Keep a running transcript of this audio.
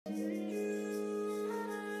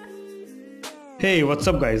Hey, what's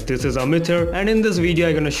up guys, this is Amit here, and in this video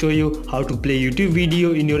I'm gonna show you how to play YouTube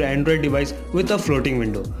video in your Android device with a floating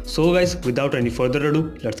window. So guys, without any further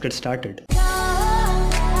ado, let's get started.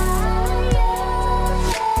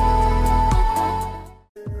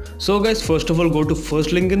 So guys, first of all go to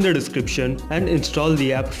first link in the description and install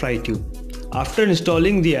the app FlyTube. After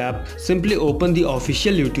installing the app, simply open the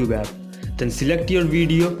official YouTube app. Then select your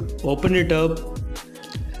video, open it up,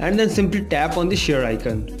 and then simply tap on the share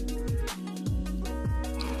icon.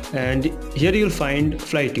 And here you'll find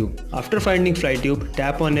FlyTube. After finding FlyTube,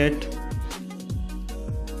 tap on it.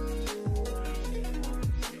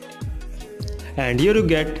 And here you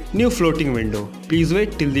get new floating window. Please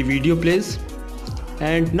wait till the video plays.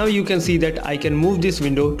 And now you can see that I can move this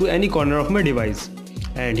window to any corner of my device.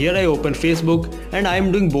 And here I open Facebook and I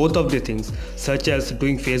am doing both of the things, such as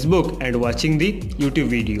doing Facebook and watching the YouTube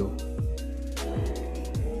video.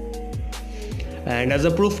 And as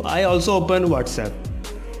a proof, I also open WhatsApp.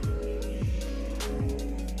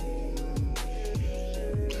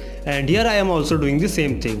 And here I am also doing the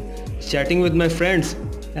same thing, chatting with my friends,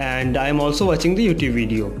 and I am also watching the YouTube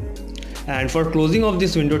video. And for closing of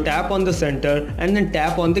this window, tap on the center and then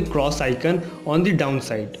tap on the cross icon on the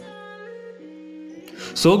downside.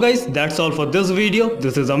 So guys, that's all for this video.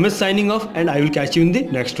 This is Amit signing off, and I will catch you in the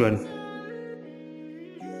next one.